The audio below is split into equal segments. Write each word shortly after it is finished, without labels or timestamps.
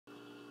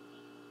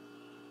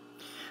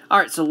All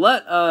right, so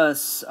let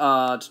us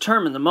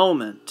determine the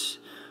moment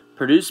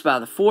produced by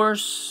the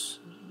force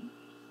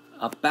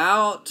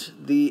about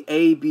the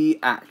AB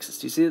axis.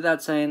 Do you see what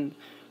that's saying?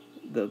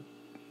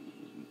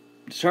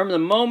 Determine the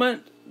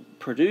moment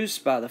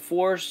produced by the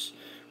force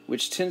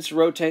which tends to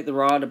rotate the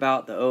rod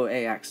about the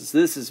OA axis.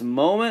 This is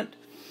moment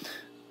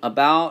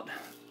about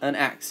an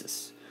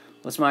axis.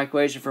 What's my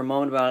equation for a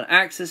moment about an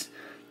axis?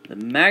 The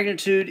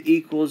magnitude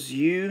equals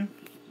U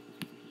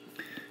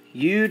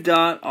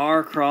dot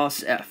R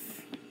cross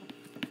F.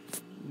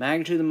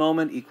 Magnitude of the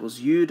moment equals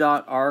U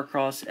dot R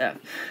cross F.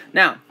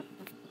 Now,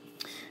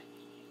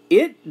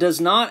 it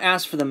does not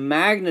ask for the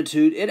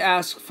magnitude. It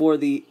asks for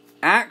the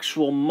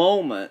actual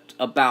moment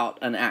about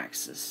an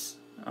axis.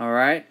 All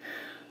right?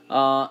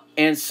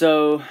 And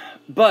so,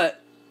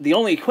 but the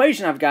only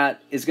equation I've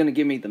got is going to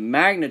give me the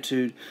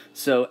magnitude.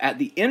 So at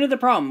the end of the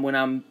problem, when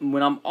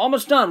I'm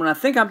almost done, when I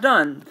think I'm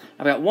done,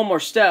 I've got one more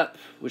step,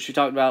 which we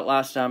talked about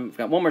last time. I've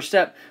got one more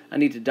step. I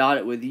need to dot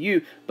it with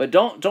U. But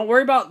don't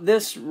worry about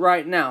this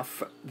right now.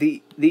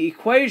 The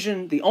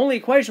equation, the only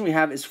equation we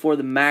have is for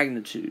the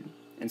magnitude.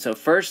 And so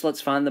first,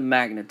 let's find the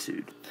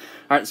magnitude.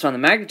 All right, let's find the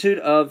magnitude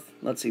of,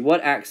 let's see,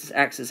 what axis?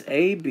 Axis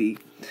AB.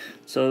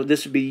 So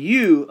this would be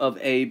U of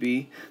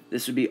AB.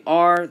 This would be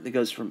R that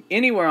goes from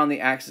anywhere on the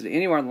axis to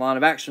anywhere on the line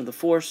of action of the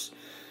force.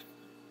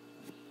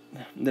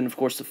 And then, of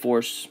course, the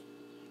force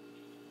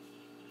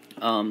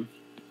right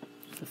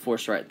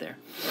there.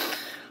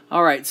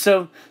 All right,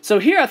 so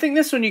here I think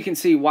this one you can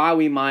see why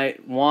we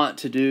might want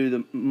to do the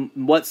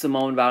what's the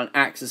moment about an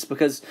axis,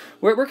 because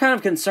we're kind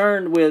of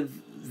concerned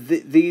with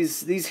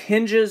these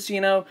hinges, you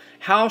know,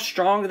 how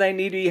strong do they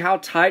need to be, how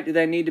tight do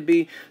they need to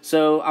be.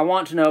 So I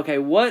want to know, okay,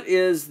 what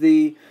is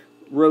the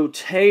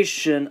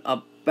rotation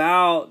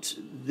about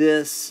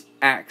this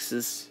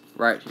axis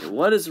right here?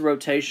 What is the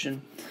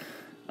rotation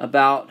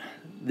about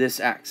this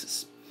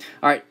axis?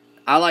 All right,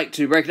 I like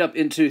to break it up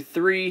into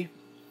 3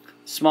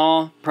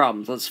 small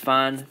problems. Let's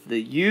find the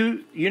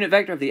unit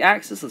vector of the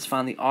axis. Let's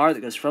find the R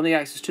that goes from the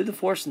axis to the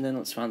force, and then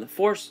let's find the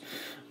force.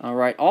 All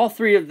right, all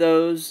 3 of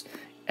those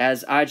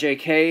as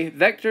IJK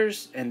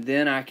vectors, and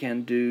then I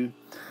can do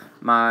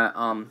my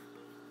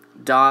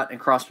dot and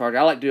cross product.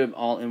 I like to do them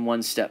all in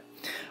one step.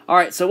 All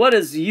right, so what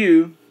is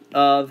U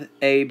of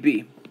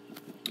AB?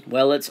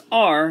 Well, it's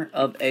R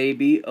of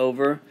AB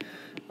over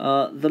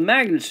the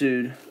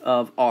magnitude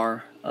of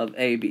R of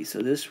AB. So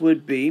this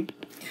would be,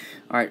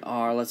 all right,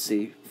 R, let's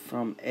see,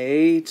 from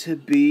A to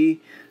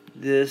B,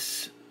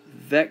 this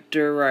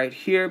vector right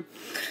here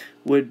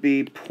would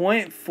be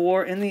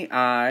 0.4 in the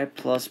I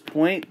plus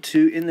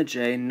 0.2 in the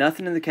J,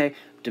 nothing in the K,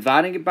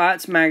 dividing it by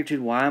its magnitude.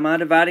 Why am I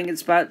dividing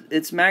it by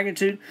its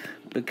magnitude?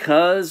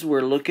 Because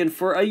we're looking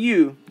for a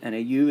U, and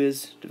a U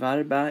is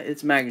divided by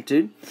its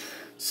magnitude.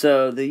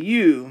 So the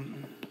U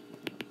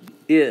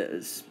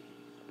is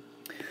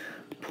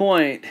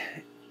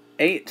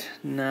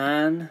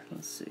 0.89,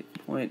 let's see,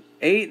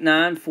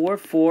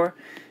 0.8944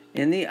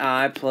 in the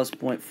I plus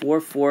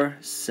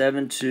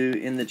 0.4472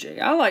 in the J.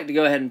 I like to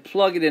go ahead and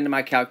plug it into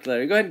my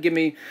calculator. Go ahead and give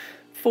me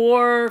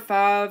 4 or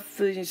 5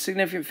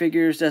 significant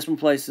figures, decimal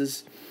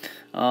places,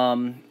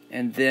 and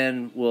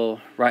then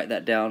we'll write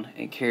that down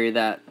and carry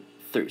that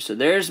through. So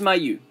there's my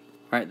U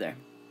right there.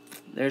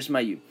 There's my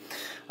U.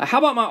 How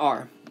about my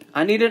R?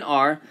 I need an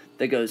R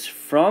that goes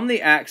from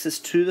the axis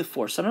to the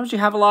force. Sometimes you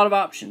have a lot of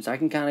options. I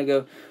can kind of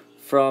go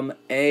from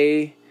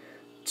A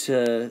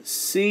to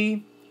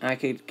C. I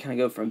could kind of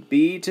go from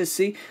B to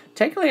C.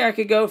 Technically, I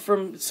could go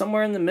from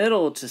somewhere in the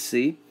middle to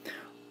C,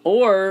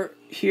 or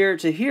here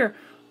to here,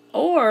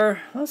 or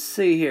let's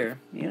see here.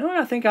 You know what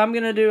I think I'm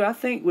going to do? I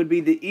think would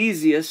be the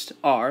easiest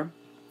R,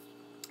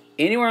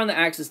 anywhere on the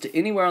axis to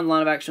anywhere on the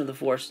line of action of the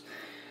force.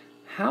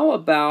 How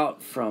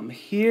about from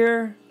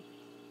here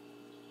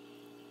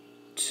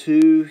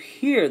to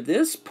here?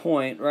 This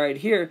point right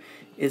here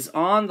is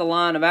on the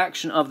line of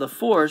action of the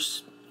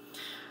force.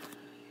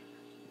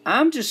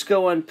 I'm just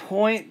going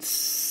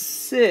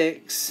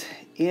 0.6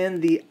 in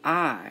the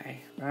I,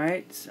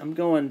 right? I'm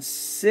going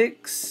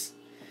 6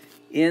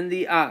 in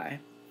the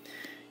I.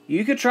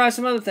 You could try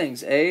some other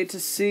things. A to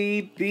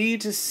C, B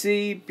to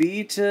C,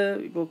 B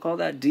to, we'll call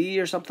that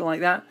D or something like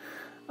that.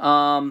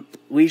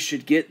 We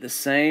should get the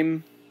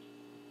same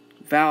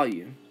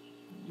value.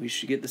 We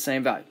should get the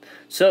same value.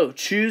 So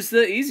choose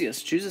the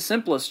easiest, choose the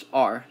simplest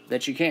R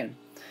that you can.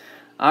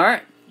 All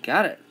right,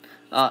 got it.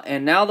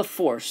 And now the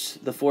force.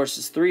 The force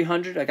is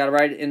 300. I got to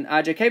write it in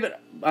IJK,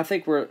 but I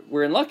think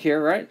we're in luck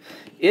here, right?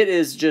 It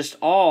is just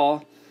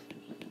all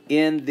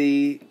in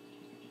the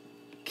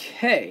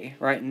K,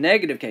 right?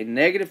 Negative K.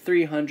 Negative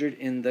 300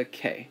 in the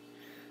K.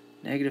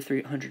 Negative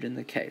 300 in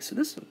the K. So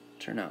this will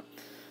turn out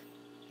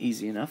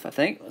easy enough, I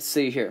think. Let's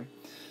see here.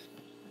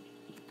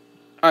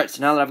 All right,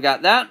 so now that I've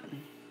got that,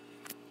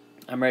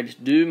 I'm ready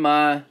to do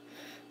my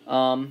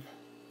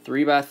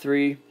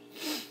 3x3,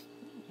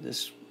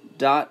 this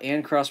dot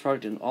and cross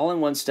product, and all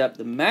in one step.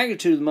 The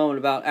magnitude of the moment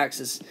about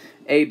axis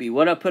AB.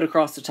 What do I put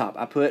across the top?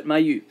 I put my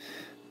U.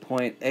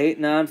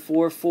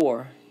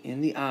 0.8944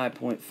 in the I.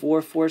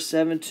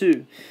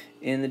 0.4472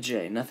 in the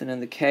J. Nothing in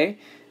the K.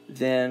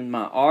 Then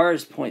my r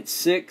is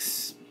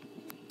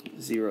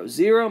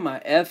 0.600.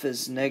 My f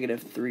is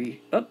 -3.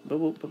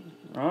 Oh,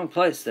 wrong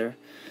place there.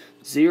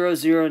 0,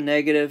 0,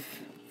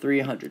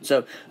 -300.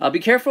 So be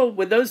careful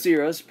with those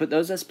zeros. Put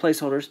those as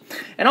placeholders.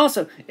 And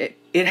also,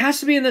 it has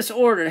to be in this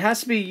order. It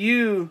has to be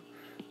U,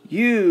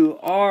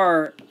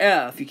 R,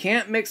 F. You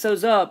can't mix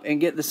those up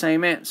and get the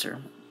same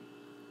answer.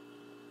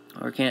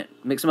 Or can't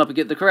mix them up and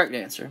get the correct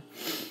answer.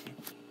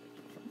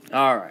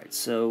 Alright,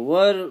 so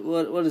what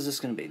is this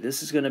going to be?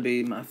 This is going to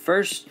be, my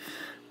first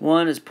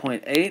one is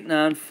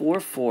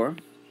 0.8944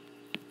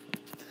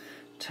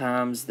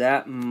 times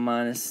that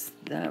minus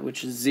that,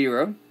 which is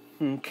 0.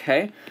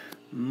 Okay.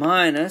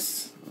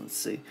 Minus, let's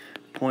see,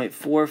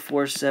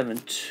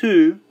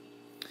 0.4472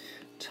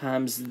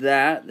 times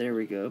that, there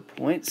we go,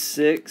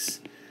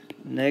 0.6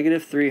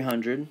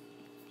 -300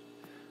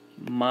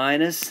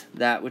 minus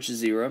that, which is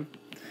 0,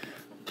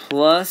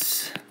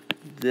 plus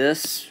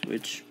this,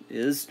 which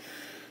is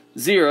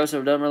 0,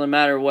 so it doesn't really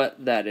matter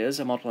what that is.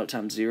 I multiply it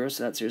times 0,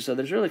 so that's 0. So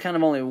there's really kind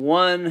of only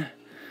one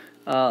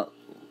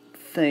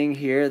thing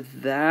here.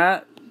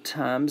 That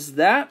times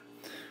that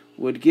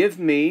would give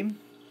me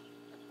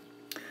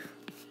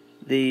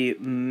the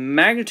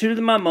magnitude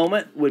of my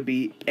moment would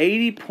be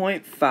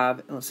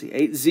 80.5, let's see,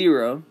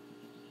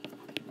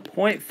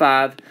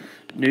 80.5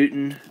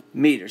 Newton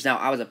meters. Now,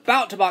 I was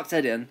about to box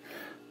that in,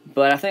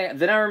 but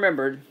then I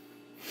remembered,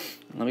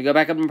 let me go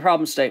back up in the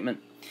problem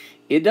statement.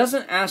 It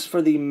doesn't ask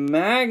for the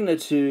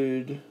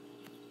magnitude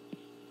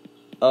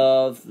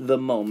of the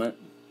moment,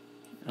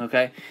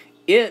 okay?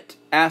 It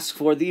asks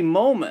for the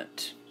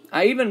moment.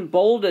 I even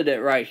bolded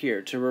it right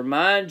here to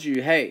remind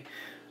you, hey,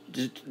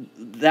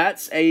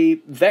 that's a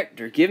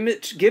vector. Give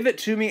it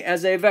to me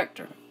as a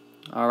vector.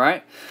 All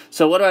right?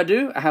 So what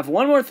do? I have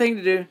one more thing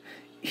to do.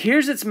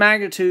 Here's its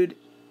magnitude.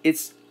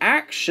 Its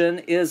action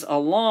is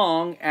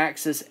along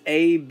axis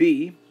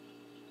AB.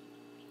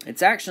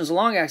 Its action is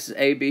along axis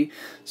AB.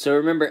 So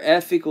remember,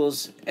 F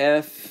equals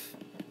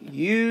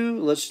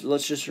FU.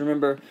 Let's just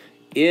remember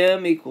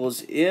M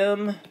equals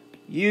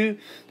MU.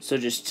 So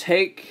just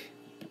take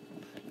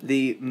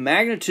the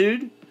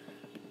magnitude,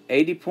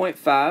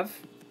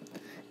 80.5,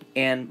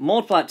 and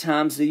multiply it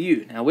times the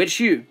U. Now, which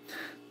U?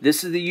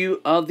 This is the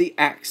U of the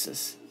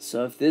axis.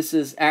 So if this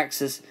is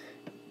axis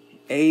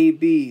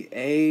AB,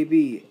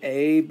 AB,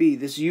 AB,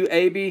 this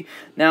UAB.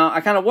 Now,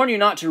 I kind of warn you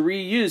not to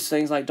reuse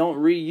things, like don't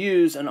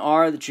reuse an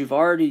R that you've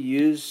already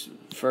used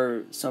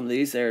for some of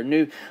these. They're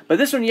new. But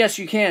this one, yes,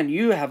 you can.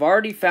 You have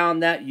already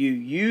found that U.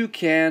 You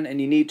can,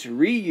 and you need to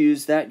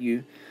reuse that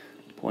U.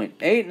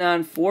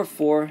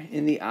 0.8944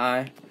 in the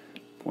I,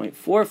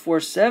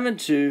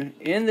 0.4472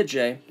 in the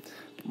J.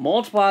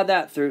 Multiply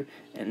that through,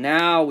 and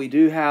now we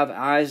do have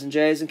I's and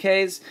J's and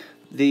K's.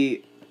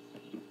 The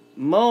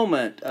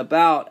moment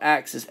about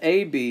axis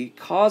AB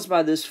caused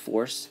by this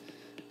force,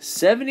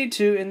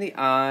 72 in the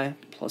I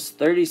plus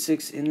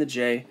 36 in the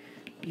J,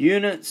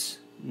 units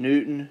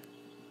Newton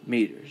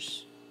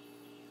meters.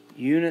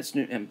 Units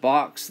Newton, and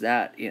box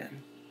that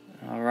in.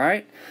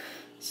 Alright,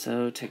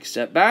 so take a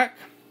step back.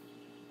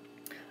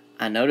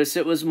 I noticed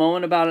it was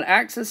moment about an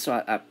axis, so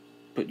I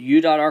put U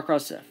dot R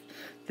cross F.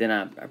 Then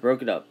I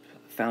broke it up.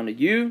 Found a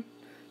U,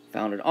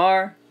 found an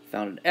R,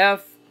 found an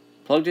F,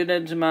 plugged it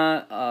into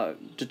my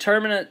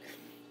determinant,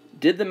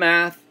 did the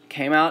math,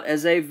 came out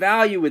as a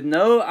value with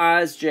no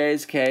I's,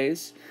 J's,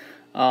 K's,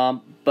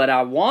 but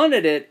I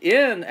wanted it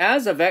in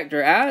as a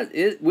vector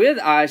with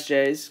I's,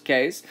 J's,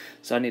 K's,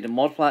 so I need to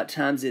multiply it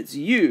times its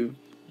U.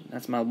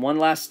 That's my one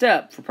last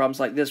step for problems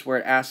like this where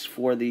it asks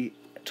for the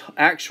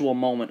actual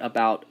moment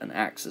about an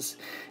axis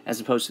as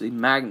opposed to the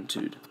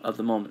magnitude of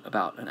the moment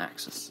about an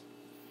axis.